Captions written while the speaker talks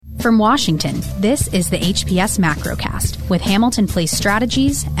From Washington, this is the HPS Macrocast with Hamilton Place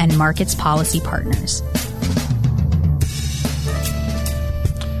Strategies and Markets Policy Partners.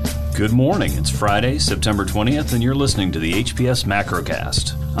 Good morning. It's Friday, September 20th, and you're listening to the HPS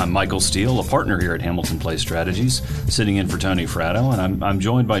Macrocast. I'm Michael Steele, a partner here at Hamilton Place Strategies, sitting in for Tony Fratto, and I'm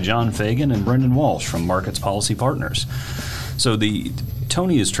joined by John Fagan and Brendan Walsh from Markets Policy Partners. So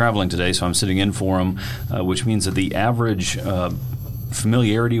Tony is traveling today, so I'm sitting in for him, which means that the average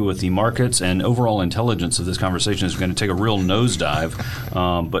familiarity with the markets and overall intelligence of this conversation is going to take a real nosedive,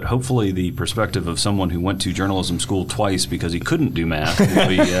 but hopefully the perspective of someone who went to journalism school twice because he couldn't do math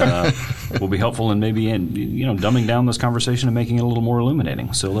will be helpful in maybe dumbing down this conversation and making it a little more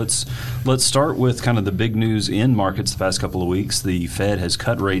illuminating. So let's start with kind of the big news in markets the past couple of weeks. The Fed has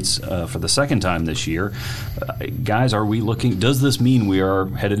cut rates for the second time this year. Guys, does this mean we are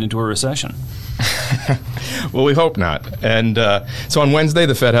headed into a recession? Well, we hope not. And so on Wednesday,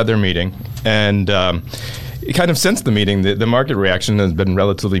 the Fed had their meeting, and kind of since the meeting, the market reaction has been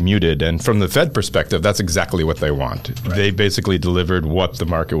relatively muted. And from the Fed perspective, that's exactly what they want. Right. They basically delivered what the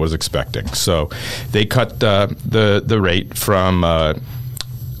market was expecting. So they cut the rate from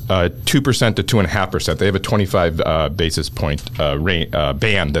 2% to 2.5%. They have a 25 basis point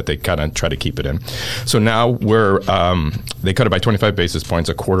band that they kind of try to keep it in. So now they cut it by 25 basis points,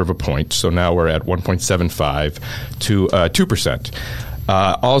 a quarter of a point. So now we're at 1.75 to 2%.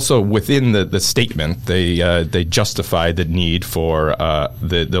 Also, within the statement, they justify the need for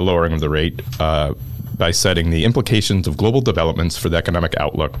the lowering of the rate by citing the implications of global developments for the economic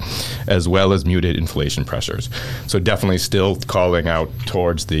outlook, as well as muted inflation pressures. So definitely still calling out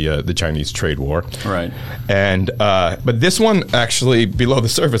towards the Chinese trade war. Right. And but this one actually, below the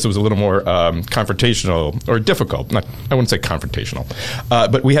surface, it was a little more confrontational or difficult. I wouldn't say confrontational,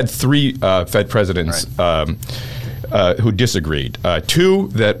 but we had three Fed presidents. Right. Who disagreed. Two,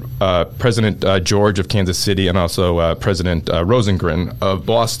 that President George of Kansas City and also President Rosengren of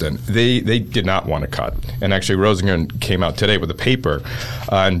Boston, they did not want to cut. And actually, Rosengren came out today with a paper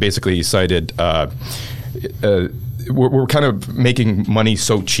and basically cited we're kind of making money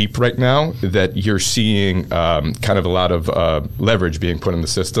so cheap right now that you're seeing kind of a lot of leverage being put in the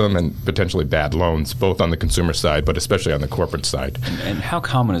system and potentially bad loans, both on the consumer side, but especially on the corporate side. And how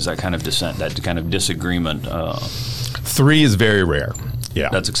common is that kind of dissent, that kind of disagreement? 3 is very rare. Yeah,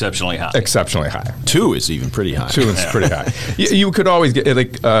 that's exceptionally high. Exceptionally high. 2 is even pretty high. 2 is pretty high. You could always get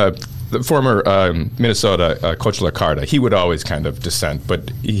the former Minnesota Coach Lacarda, he would always kind of dissent,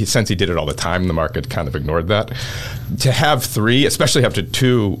 but since he did it all the time, the market kind of ignored that. To have 3, especially after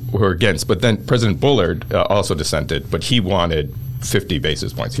 2 were against, but then President Bullard also dissented, but he wanted 50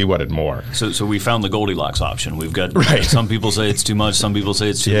 basis points. He wanted more. So we found the Goldilocks option. We've got some people say it's too much, some people say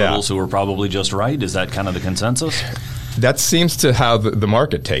it's too little, so we're probably just right. Is that kind of the consensus? That seems to how the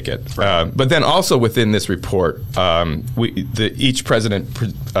market take it. Right. But then also within this report, each president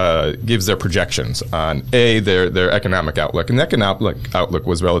gives their projections on their economic outlook. And the economic outlook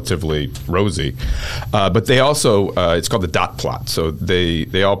was relatively rosy. But they also, it's called the dot plot. So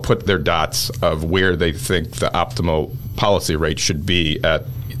they all put their dots of where they think the optimal policy rate should be at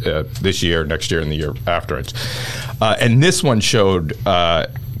this year, next year, and the year after it. And this one showed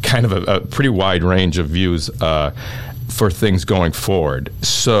kind of a pretty wide range of views for things going forward.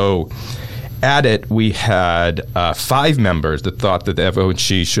 So at it, we had 5 members that thought that the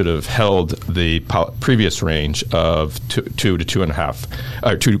FOMC should have held the previous range of 2 to 2.5,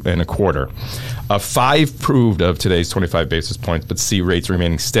 or 2.25. 5 proved of today's 25 basis points, but see rates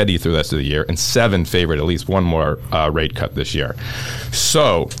remaining steady through the rest of the year, and 7 favored at least one more rate cut this year.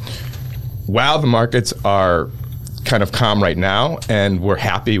 So while the markets are kind of calm right now, and we're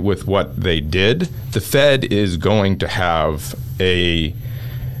happy with what they did, the Fed is going to have I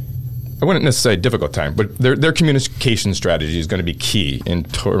wouldn't necessarily a difficult time, but their communication strategy is going to be key in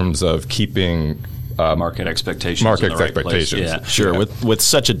terms of keeping market expectations. Market in the expectations. Right place. Yeah. Sure. With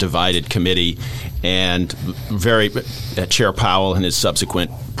such a divided committee, and Chair Powell and his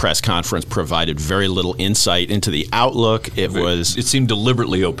subsequent press conference provided very little insight into the outlook. It seemed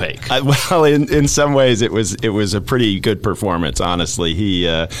deliberately opaque. Well, in some ways, it was a pretty good performance. Honestly, he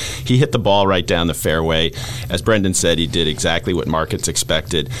hit the ball right down the fairway. As Brendan said, he did exactly what markets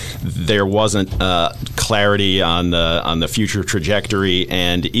expected. There wasn't clarity on the future trajectory,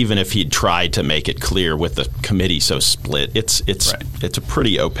 and even if he'd tried to make it clear with the committee so split, it's a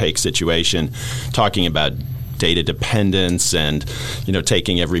pretty opaque situation. Talking about data dependence and,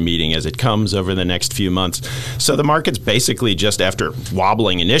 taking every meeting as it comes over the next few months. So the markets basically, just after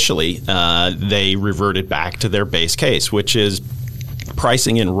wobbling initially, they reverted back to their base case, which is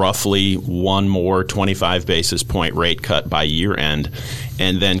pricing in roughly one more 25 basis point rate cut by year end,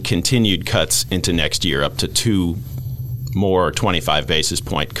 and then continued cuts into next year up to 2 more 25 basis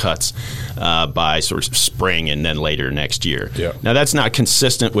point cuts by sort of spring and then later next year. Yeah. Now that's not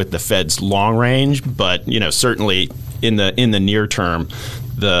consistent with the Fed's long range, but certainly in the near term,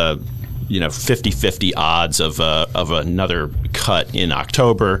 the 50-50 odds of another cut in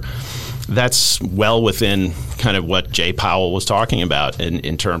October, that's well within kind of what Jay Powell was talking about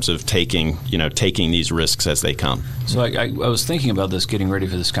in terms of taking these risks as they come. So I was thinking about this, getting ready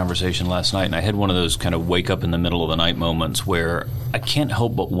for this conversation last night, and I had one of those kind of wake up in the middle of the night moments where I can't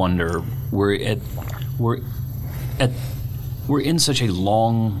help but wonder we're in such a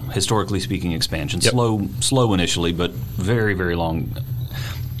long, historically speaking, expansion. Yep. Slow initially, but very, very long.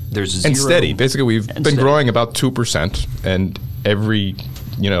 There's zero, and steady. Basically, we've been steady. growing about 2%, and every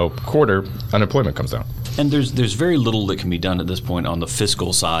quarter, unemployment comes down. And there's very little that can be done at this point on the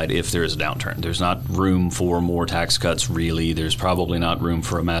fiscal side if there is a downturn. There's not room for more tax cuts, really. There's probably not room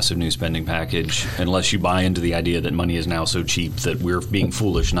for a massive new spending package unless you buy into the idea that money is now so cheap that we're being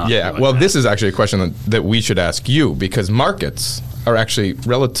foolish not Yeah, doing well, that. this is actually a question that we should ask you, because markets are actually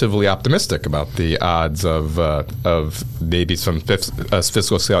relatively optimistic about the odds of maybe some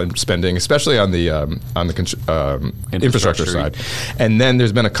fiscal spending, especially on the infrastructure side. And then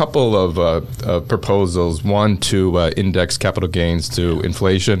there's been a couple of proposals, one to index capital gains to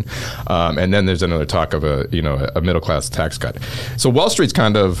inflation, and then there's another talk of a middle class tax cut. So Wall Street's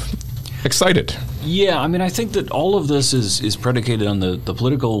kind of excited. Yeah, I mean, I think that all of this is predicated on the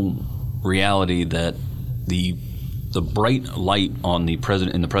political reality that the bright light on the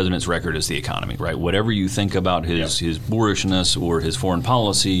president in the president's record is the economy, right? Whatever you think about his boorishness or his foreign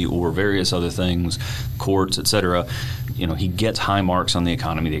policy or various other things, courts, et cetera, he gets high marks on the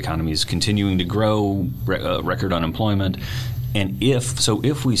economy. The economy is continuing to grow, record unemployment. And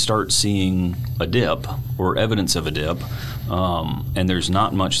if we start seeing a dip or evidence of a dip, and there's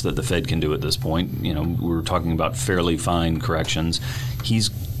not much that the Fed can do at this point, we're talking about fairly fine corrections,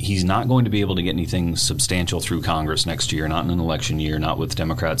 he's not going to be able to get anything substantial through Congress next year, not in an election year, not with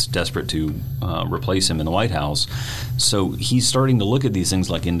Democrats desperate to replace him in the White House. So he's starting to look at these things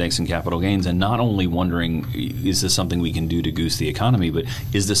like index and capital gains and not only wondering, is this something we can do to goose the economy, but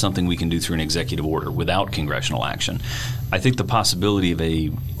is this something we can do through an executive order without congressional action? I think the possibility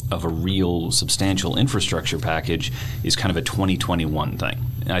of a real substantial infrastructure package is kind of a 2021 thing.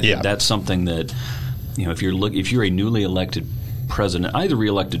 And I think that's something that, if you're a newly elected president, either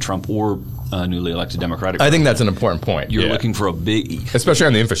reelected Trump or newly elected Democratic president, I think that's an important point. You're looking for a big, especially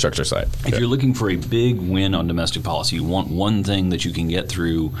on the infrastructure side. If you're looking for a big win on domestic policy, you want one thing that you can get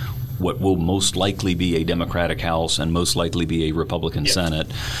through what will most likely be a Democratic House and most likely be a Republican Senate.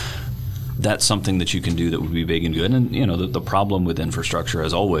 That's something that you can do that would be big and good. And the problem with infrastructure,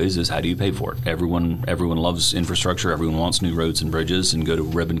 as always, is how do you pay for it? Everyone loves infrastructure. Everyone wants new roads and bridges and go to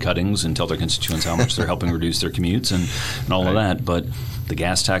ribbon cuttings and tell their constituents how much they're helping reduce their commutes and all of that. But the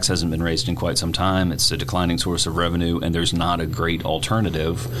gas tax hasn't been raised in quite some time. It's a declining source of revenue, and there's not a great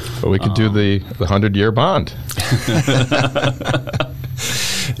alternative. But we could do the 100-year bond.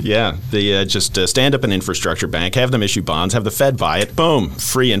 Yeah, just stand up an infrastructure bank, have them issue bonds, have the Fed buy it, boom,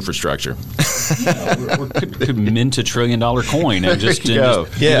 free infrastructure. Or could mint $1 trillion coin and just give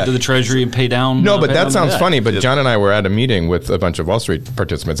it to the Treasury and pay down. No, but pay that down sounds debt. funny. But John and I were at a meeting with a bunch of Wall Street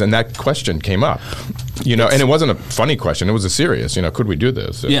participants, and that question came up. And it wasn't a funny question; it was a serious. Could we do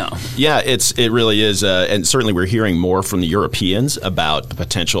this? Yeah, it really is, and certainly we're hearing more from the Europeans about the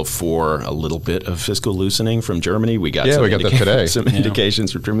potential for a little bit of fiscal loosening from Germany. We got that today. Some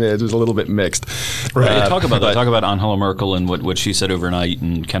indications from Germany. It was a little bit mixed. Right. Talk about that. Talk about Angela Merkel and what she said overnight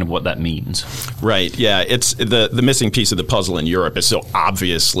and kind of what that means. Right. Yeah. It's the missing piece of the puzzle in Europe is so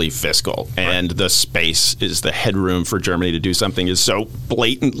obviously fiscal, and the space is the headroom for Germany to do something is so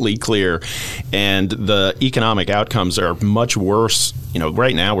blatantly clear, and the economic outcomes are much worse.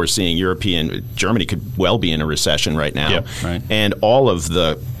 Right now we're seeing Germany could well be in a recession right now, and all of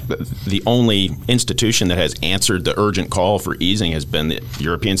the only institution that has answered the urgent call for easing has been the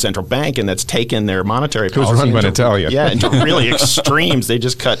European Central Bank, and that's taken their monetary policy run by an Italian. into really extremes. They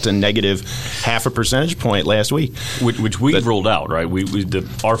just cut to negative 0.5 percentage point last week. Which we've ruled out, right?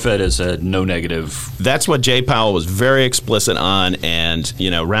 Our Fed has said no negative. That's what Jay Powell was very explicit on, and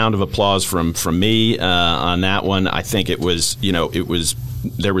round of applause from me on that one. I think it was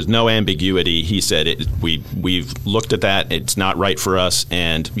there was no ambiguity. He said we've looked at that. It's not right for us.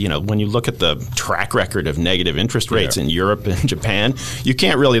 And when you look at the track record of negative interest rates in Europe and Japan, you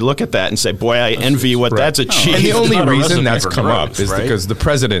can't really look at that and say, boy, I envy what that's achieved. And the only not a reason recipe that's for come growth, up is right? because the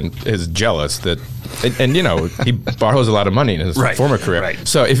president is jealous that And he borrows a lot of money in his former career. Right.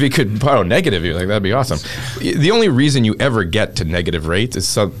 So if he could borrow negative, you're like, that'd be awesome. The only reason you ever get to negative rates is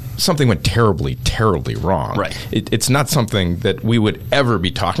something went terribly, terribly wrong. Right. It's not something that we would ever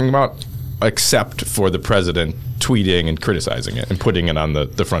be talking about except for the president tweeting and criticizing it and putting it on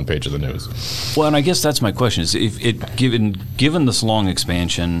the front page of the news. Well, and I guess that's my question: is given this long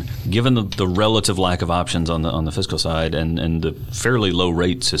expansion, given the relative lack of options on the fiscal side, and the fairly low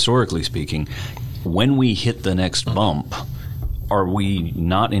rates historically speaking, when we hit the next bump, are we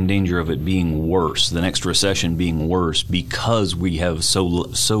not in danger of it being worse, the next recession being worse, because we have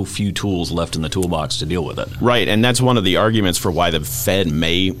so few tools left in the toolbox to deal with it? Right, and that's one of the arguments for why the Fed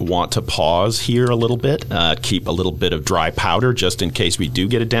may want to pause here a little bit, keep a little bit of dry powder just in case we do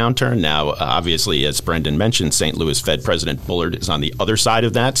get a downturn. Now, obviously, as Brendan mentioned, St. Louis Fed President Bullard is on the other side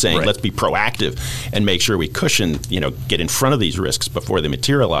of that, saying let's be proactive and make sure we cushion, get in front of these risks before they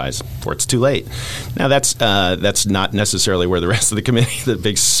materialize, before it's too late. Now, that's not necessarily where the rest of the committee, the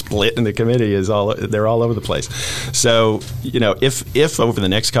big split in the committee they're all over the place. So, if over the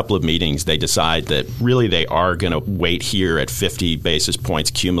next couple of meetings they decide that really they are going to wait here at 50 basis points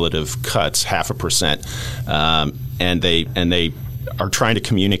cumulative cuts, 0.5%, and they are trying to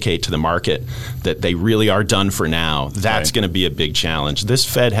communicate to the market that they really are done for now, that's going to be a big challenge. This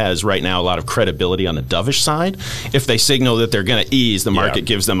Fed has right now a lot of credibility on the dovish side. If they signal that they're going to ease, the market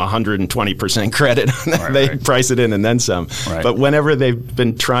gives them 120% credit. They price it in and then some. Right. But whenever they've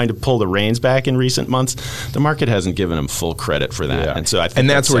been trying to pull the reins back in recent months, the market hasn't given them full credit for that. Yeah. And so I think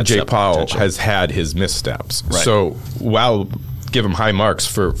that's where Jay Powell has had his missteps. Right. So while give him high marks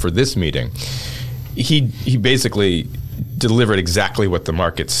for this meeting, he basically delivered exactly what the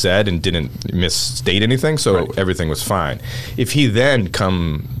market said and didn't misstate anything, so everything was fine. If he then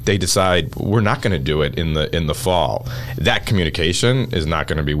they decide we're not going to do it in the fall, that communication is not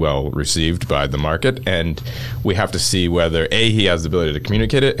going to be well received by the market, and we have to see whether A, he has the ability to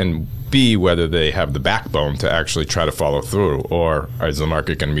communicate it, and B, whether they have the backbone to actually try to follow through, or is the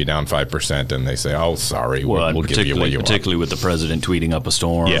market going to be down 5% and they say, oh, sorry, we'll give you what you want. Particularly with the president tweeting up a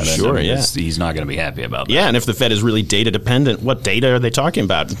storm. Yeah, sure, he's not going to be happy about that. Yeah, and if the Fed is really data dependent, what data are they talking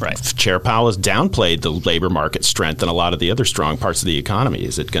about? Right. Chair Powell has downplayed the labor market strength and a lot of the other strong parts of the economy.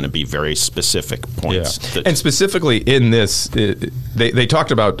 Is it going to be very specific points? Yeah. And specifically in this, they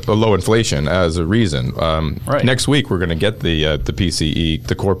talked about a low inflation as a reason. Next week we're going to get the PCE,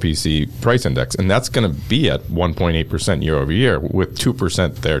 the core PCE price index, and that's going to be at 1.8% year over year with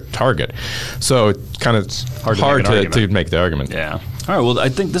 2% their target. So it's kind of hard to make the argument. Yeah. All right, well, I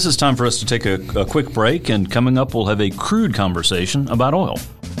think this is time for us to take a quick break, and coming up we'll have a crude conversation about oil.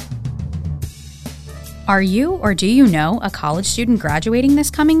 Are you or do you know a college student graduating this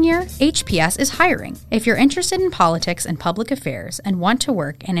coming year? HPS is hiring. If you're interested in politics and public affairs and want to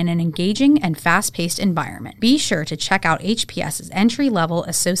work in an engaging and fast-paced environment, be sure to check out HPS's entry-level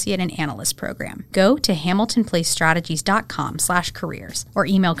associate and analyst program. Go to hamiltonplacestrategies.com/careers or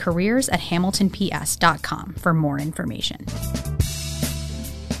email careers@hamiltonps.com for more information.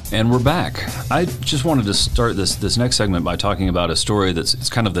 And we're back. I just wanted to start this next segment by talking about a story it's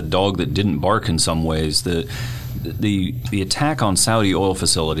kind of the dog that didn't bark in some ways. The attack on Saudi oil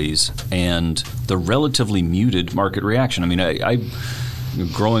facilities and the relatively muted market reaction. I mean, I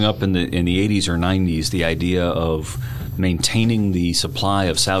growing up in the 80s or 90s, the idea of maintaining the supply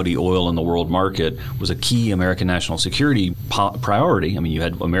of Saudi oil in the world market was a key American national security priority. I mean, you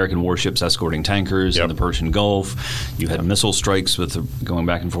had American warships escorting tankers in the Persian Gulf. You had missile strikes going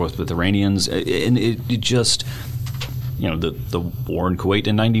back and forth with Iranians. And it just, the war in Kuwait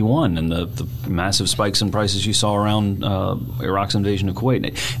in 91 and the massive spikes in prices you saw around Iraq's invasion of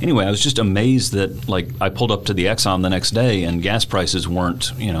Kuwait. Anyway, I was just amazed that, I pulled up to the Exxon the next day and gas prices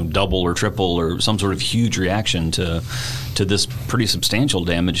weren't, double or triple or some sort of huge reaction to this pretty substantial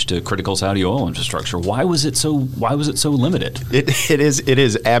damage to critical Saudi oil infrastructure. Why was it so limited? It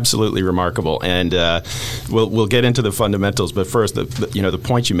is absolutely remarkable, and we'll get into the fundamentals. But first, the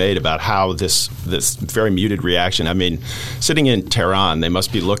point you made about how this very muted reaction. I mean, sitting in Tehran, they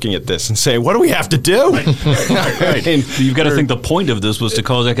must be looking at this and saying, "What do we have to do?" Right. You've got to think the point of this was to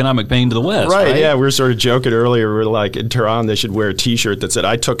cause economic pain to the West. Right? Yeah, we were sort of joking earlier. We were like, in Tehran, they should wear a T-shirt that said,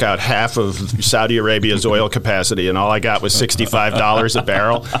 "I took out half of Saudi Arabia's oil capacity, and all I got was $65 a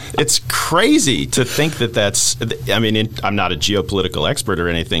barrel." It's crazy to think that's. I mean, I'm not a geopolitical expert or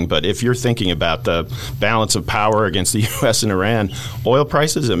anything, but if you're thinking about the balance of power against the U.S. and Iran, oil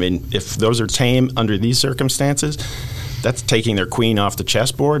prices. I mean, if those are tame under these circumstances, that's taking their queen off the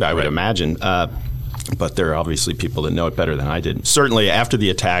chessboard, I would imagine. But there are obviously people that know it better than I did. Certainly after the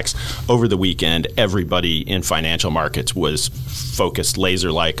attacks over the weekend, everybody in financial markets was focused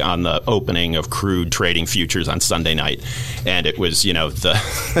laser-like on the opening of crude trading futures on Sunday night. And it was,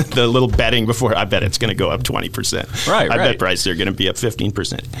 the little betting before, I bet it's going to go up 20%. Right. I bet prices are going to be up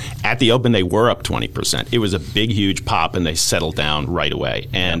 15%. At the open, they were up 20%. It was a big, huge pop, and they settled down right away.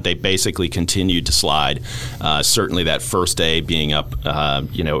 And they basically continued to slide. Certainly that first day being up,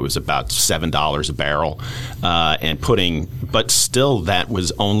 it was about $7 a barrel. But still that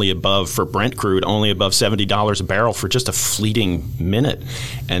was only above, for Brent crude, only above $70 a barrel for just a fleeting minute.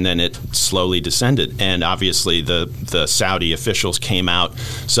 And then it slowly descended. And obviously the Saudi officials came out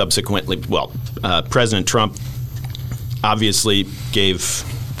subsequently. President Trump obviously gave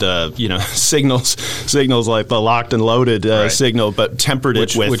the signals like the locked and loaded signal, but tempered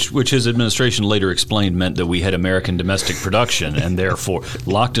it with which his administration later explained meant that we had American domestic production, and therefore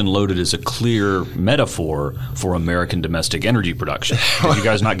locked and loaded is a clear metaphor for American domestic energy production. Did you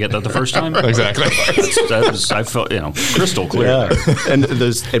guys not get that the first time? Exactly. I felt crystal clear. Yeah. There. and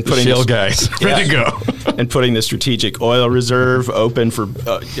putting shale guys ready to go, and putting the strategic oil reserve open to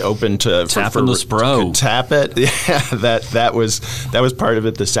tapping the Spro. Tap it. Yeah, that was part of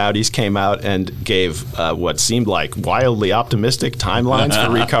it. The Saudis came out and gave what seemed like wildly optimistic timelines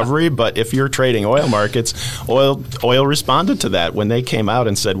for recovery. But if you're trading oil markets, oil responded to that when they came out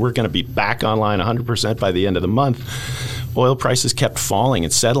and said, we're going to be back online 100% by the end of the month. Oil prices kept falling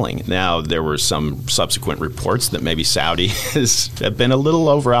and settling. Now, there were some subsequent reports that maybe Saudi have been a little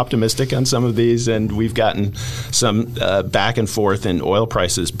over-optimistic on some of these, and we've gotten some back and forth in oil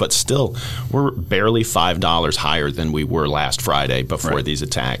prices, but still, we're barely $5 higher than we were last Friday before these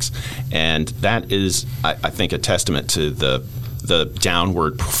attacks. And that is, I think, a testament to the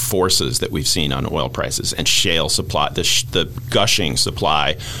downward forces that we've seen on oil prices, and shale supply. The gushing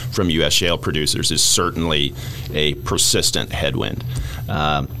supply from U.S. shale producers is certainly a persistent headwind.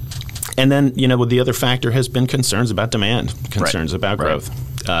 And then, the other factor has been concerns about demand, concerns about growth.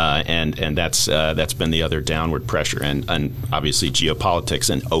 And that's been the other downward pressure, and obviously geopolitics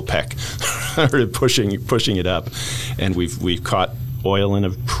and OPEC are pushing it up, and we've caught oil in a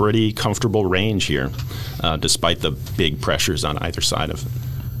pretty comfortable range here, despite the big pressures on either side of it.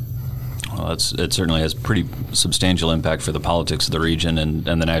 Well, it certainly has pretty substantial impact for the politics of the region and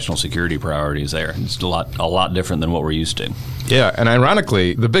the national security priorities there. It's a lot different than what we're used to. Yeah, and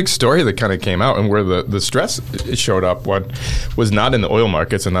ironically, the big story that kind of came out and where the stress showed up was not in the oil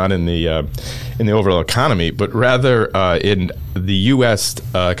markets and not in the overall economy, but rather in the U.S.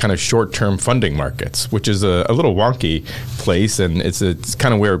 Kind of short-term funding markets, which is a little wonky place, and it's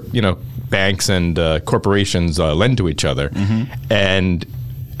kind of where banks and corporations lend to each other, and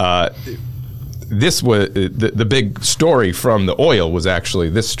this was the big story from the oil was actually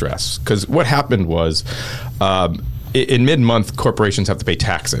this stress, because what happened was in mid-month corporations have to pay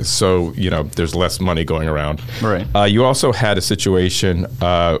taxes, so there's less money going around. Right. You also had a situation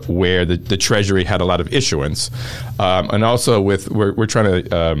where the Treasury had a lot of issuance, and also we're trying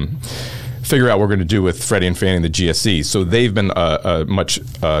to figure out what we're going to do with Freddie and Fannie and the GSEs. So they've been a much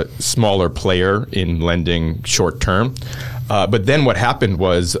smaller player in lending short term. But then what happened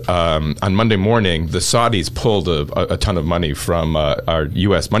was on Monday morning, the Saudis pulled a ton of money from our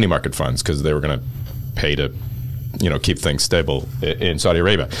U.S. money market funds because they were going to pay to keep things stable in Saudi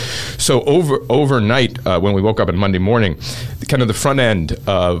Arabia. So overnight, when we woke up on Monday morning, kind of the front end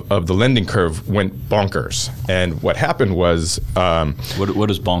of the lending curve went bonkers. And what happened was, what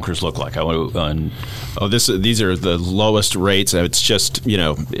does bonkers look like? These are the lowest rates. It's just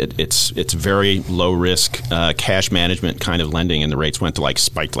it's very low risk cash management kind of lending, and the rates went to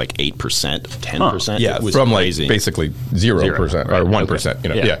spiked 8%, 10%. Yeah, it was from crazy. Basically 0% or 1%.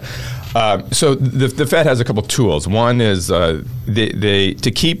 Okay. Yeah. So the Fed has a couple tools. One is they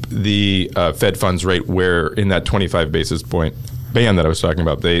to keep the Fed funds rate where in that 25 basis point band that I was talking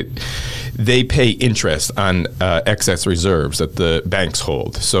about, they pay interest on excess reserves that the banks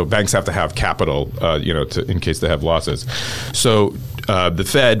hold. So banks have to have capital, in case they have losses. So the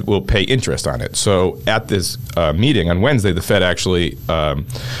Fed will pay interest on it. So at this meeting on Wednesday, the Fed actually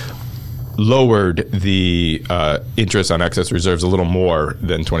lowered the interest on excess reserves a little more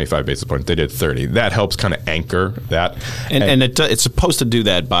than 25 basis points. They did 30. That helps kind of anchor that. And it's supposed to do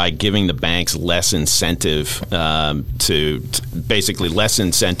that by giving the banks less incentive to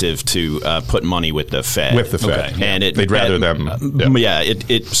put money with the Fed. With the Fed. Okay. And they'd rather them.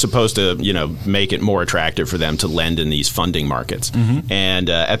 It's supposed to make it more attractive for them to lend in these funding markets. Mm-hmm. And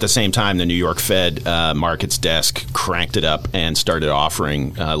at the same time, the New York Fed markets desk cranked it up and started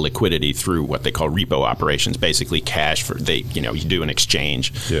offering liquidity through through what they call repo operations, basically cash for you do an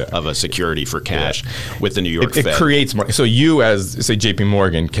exchange of a security for cash with the New York Fed. It creates money. So you, as say JP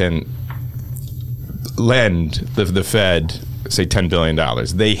Morgan, can lend the Fed, say $10 billion.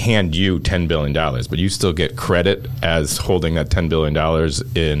 They hand you $10 billion, but you still get credit as holding that $10 billion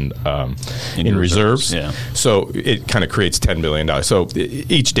in reserves. Yeah. So it kind of creates $10 billion. So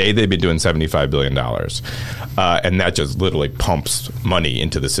each day they've been doing $75 billion. And that just literally pumps money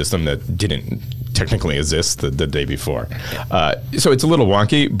into the system that didn't technically exist the day before. So it's a little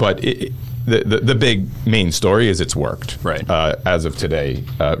wonky, but the big main story is it's worked. Right. As of today,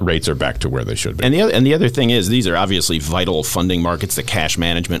 rates are back to where they should be. And the other thing is, these are obviously vital funding markets, the cash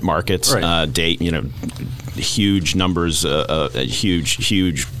management markets. Right. Huge numbers,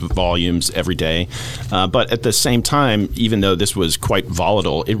 huge volumes every day. But at the same time, even though this was quite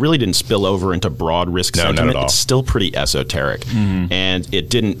volatile, it really didn't spill over into broad risk sentiment. Not at all. It's still pretty esoteric, and it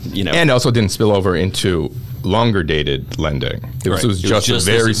didn't. And also didn't spill over into longer dated lending. It was just a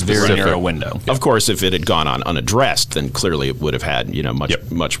very specific narrow window. Of course, if it had gone on unaddressed, then clearly it would have had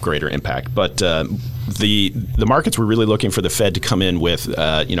much greater impact. But the markets were really looking for the Fed to come in with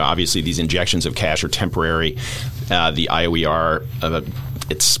obviously these injections of cash are temporary. The IOER,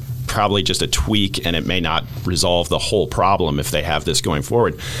 it's probably just a tweak, and it may not resolve the whole problem if they have this going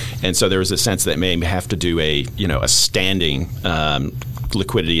forward. And so there was a sense that may have to do a standing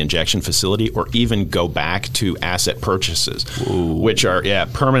liquidity injection facility, or even go back to asset purchases, which are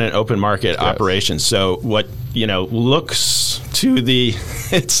permanent open market operations. So what looks to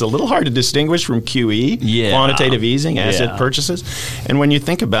it's a little hard to distinguish from QE, quantitative easing, asset purchases. And when you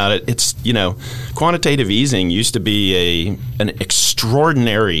think about it, it's quantitative easing used to be an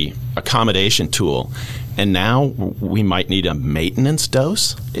extraordinary accommodation tool. And now we might need a maintenance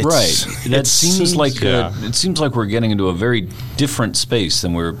dose. It seems like we're getting into a very different space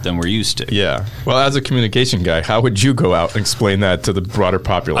than we're used to. Yeah. Well, as a communication guy, how would you go out and explain that to the broader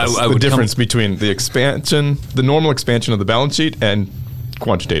populace? The difference between the normal expansion of the balance sheet and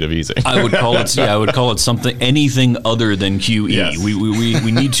quantitative easing. I would call it anything other than QE. Yes.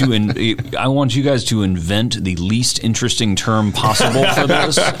 We need to. I want you guys to invent the least interesting term possible for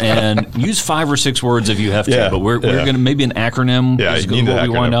this, and use 5 or 6 words if you have to. But we're going to maybe an acronym is what we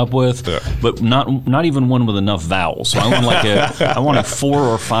wind up with, but not even one with enough vowels. So I want a 4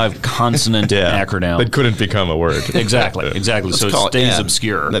 or 5 consonant acronym that couldn't become a word. Exactly. So it stays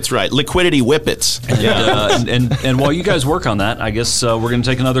obscure. That's right. Liquidity whippets. And while you guys work on that, I guess we're going to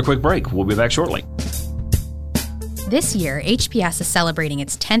take another quick break. We'll be back shortly. This year, HPS is celebrating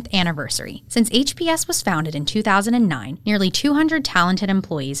its 10th anniversary. Since HPS was founded in 2009, nearly 200 talented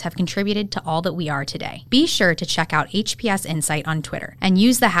employees have contributed to all that we are today. Be sure to check out HPS Insight on Twitter and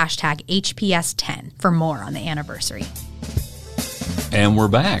use the hashtag HPS10 for more on the anniversary. And we're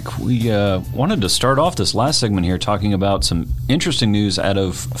back. We wanted to start off this last segment here talking about some interesting news out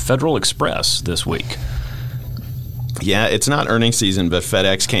of Federal Express this week. Yeah, it's not earnings season, but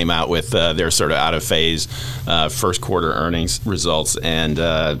FedEx came out with their sort of out-of-phase first quarter earnings results, and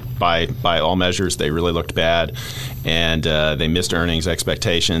by all measures, they really looked bad, and they missed earnings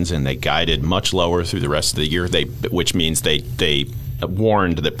expectations, and they guided much lower through the rest of the year, which means they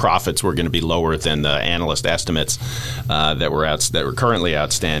warned that profits were going to be lower than the analyst estimates that were currently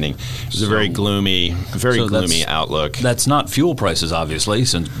outstanding. It was a very gloomy outlook. That's not fuel prices, obviously,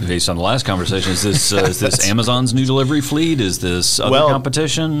 since based on the last conversation. Is this Amazon's new delivery fleet? Is this other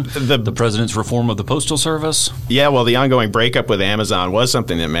competition? The president's reform of the Postal Service? Yeah, well, the ongoing breakup with Amazon was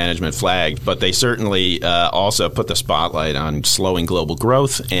something that management flagged, but they certainly also put the spotlight on slowing global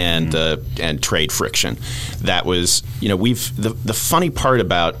growth and trade friction. That was, the funny part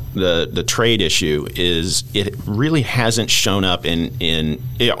about the trade issue is it really hasn't shown up in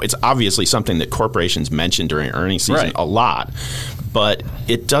it's obviously something that corporations mention during earnings season a lot, but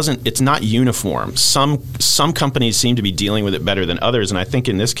it's not uniform. Some companies seem to be dealing with it better than others, and I think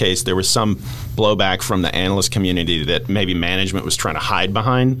in this case there was some blowback from the analyst community that maybe management was trying to hide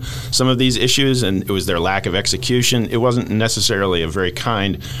behind some of these issues, and it was their lack of execution. It wasn't necessarily a very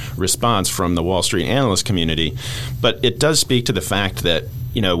kind response from the Wall Street analyst community, but it does speak to the fact that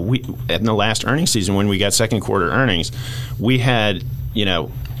we in the last earnings season, when we got second quarter earnings, we had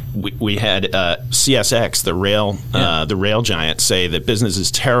we had CSX, the rail giant, say that business is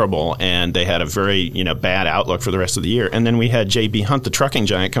terrible, and they had a very bad outlook for the rest of the year. And then we had J.B. Hunt, the trucking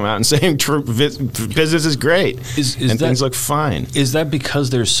giant, come out and saying business is great and things look fine. Is that because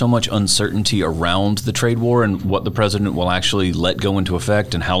there's so much uncertainty around the trade war and what the president will actually let go into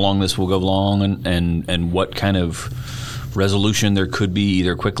effect, and how long this will go long, and what kind of resolution there could be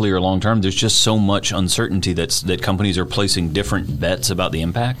either quickly or long term? There's just so much uncertainty that companies are placing different bets about the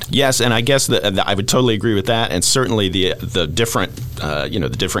impact. Yes, and I guess I would totally agree with that. And certainly the different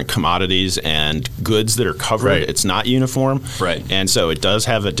the different commodities and goods that are covered, right. It's not uniform, right? And so it does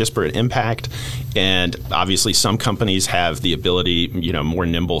have a disparate impact. And obviously, some companies have the ability, more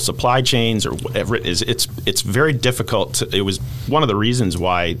nimble supply chains or whatever it is. It's very difficult. It was one of the reasons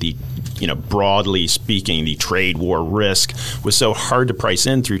why broadly speaking, the trade war risk was so hard to price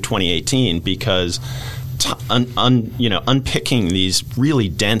in through 2018 because unpicking these really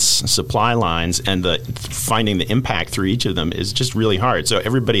dense supply lines and finding the impact through each of them is just really hard. So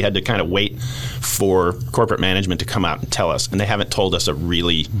everybody had to kind of wait for corporate management to come out and tell us, and they haven't told us a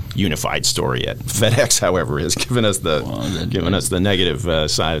really unified story yet. FedEx, however, has given us the negative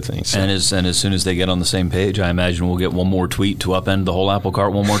side of things. So. And as soon as they get on the same page, I imagine we'll get one more tweet to upend the whole apple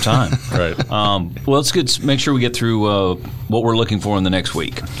cart one more time. Right. Well, let's make sure we get through what we're looking for in the next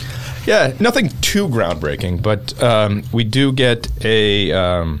week. Yeah, nothing too groundbreaking, but we do get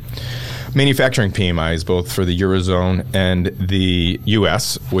a manufacturing PMIs both for the Eurozone and the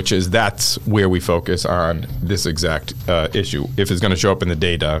U.S., that's where we focus on this exact issue. If it's going to show up in the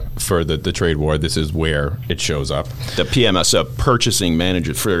data for the trade war, this is where it shows up. The PMI, so purchasing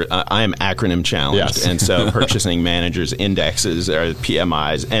managers, I am acronym challenged, yes. And so purchasing managers indexes are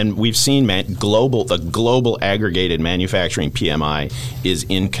PMIs, and we've seen the global aggregated manufacturing PMI is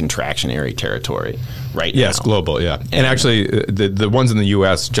in contractionary territory right now. Yes, global, yeah. And actually, the ones in the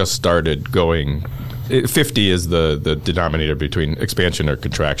U.S. just started going. 50 is the denominator between expansion or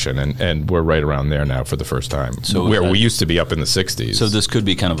contraction, and we're right around there now for the first time. So where we used to be up in the 60s. So this could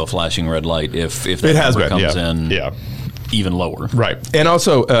be kind of a flashing red light if that number comes in even lower. Right. And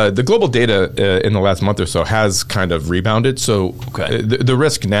also, the global data in the last month or so has kind of rebounded. So the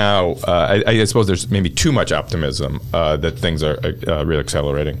risk now, I suppose there's maybe too much optimism that things are really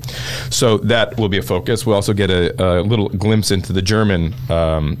accelerating. So that will be a focus. We'll also get a little glimpse into the German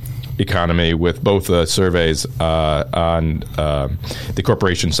economy with both surveys on the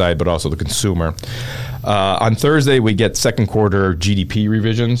corporation side, but also the consumer. On Thursday, we get second quarter GDP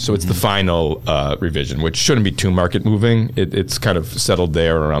revisions, so it's the final revision, which shouldn't be too market moving. It's kind of settled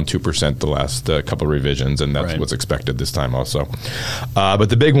there around 2% the last couple of revisions, and that's what's expected this time also. But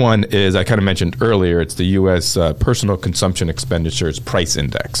the big one is, I kind of mentioned earlier, it's the U.S. Personal Consumption Expenditures Price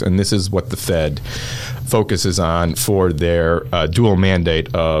Index, and this is what the Fed focuses on for their dual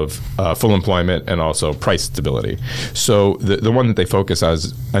mandate of full employment and also price stability. So the one that they focus on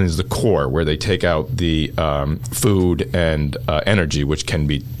is the core, where they take out the food and energy, which can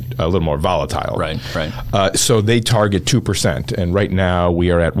be a little more volatile. Right. So they target 2%, and right now we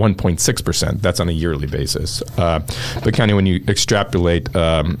are at 1.6%. That's on a yearly basis. But kind of when you extrapolate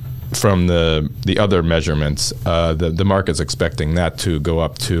from the other measurements, the market's expecting that to go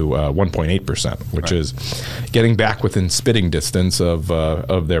up to 1.8%, which is getting back within spitting distance of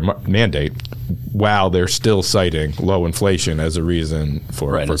their mandate, while they're still citing low inflation as a reason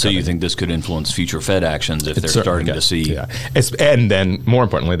for and so you think this could influence future Fed actions if they're starting to see. Yeah. And then, more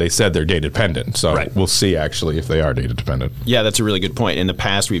importantly, they said they're data dependent. So we'll see actually if they are data dependent. Yeah, that's a really good point. In the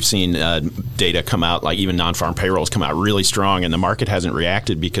past, we've seen data come out, like even non-farm payrolls come out really strong, and the market hasn't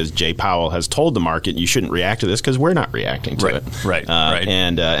reacted because Jay Powell has told the market you shouldn't react to this because we're not reacting to it. Right.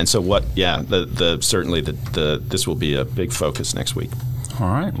 And so what? Yeah, certainly this will be a big focus next week. All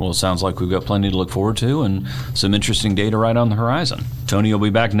right. Well, it sounds like we've got plenty to look forward to and some interesting data right on the horizon. Tony will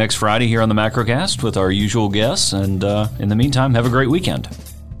be back next Friday here on the Macrocast with our usual guests. And in the meantime, have a great weekend.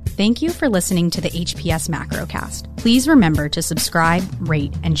 Thank you for listening to the HPS Macrocast. Please remember to subscribe,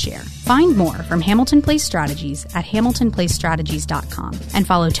 rate, and share. Find more from Hamilton Place Strategies at hamiltonplacestrategies.com and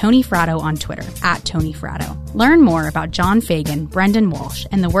follow Tony Fratto on Twitter @TonyFratto. Learn more about John Fagan, Brendan Walsh,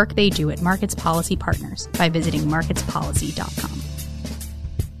 and the work they do at Markets Policy Partners by visiting marketspolicy.com.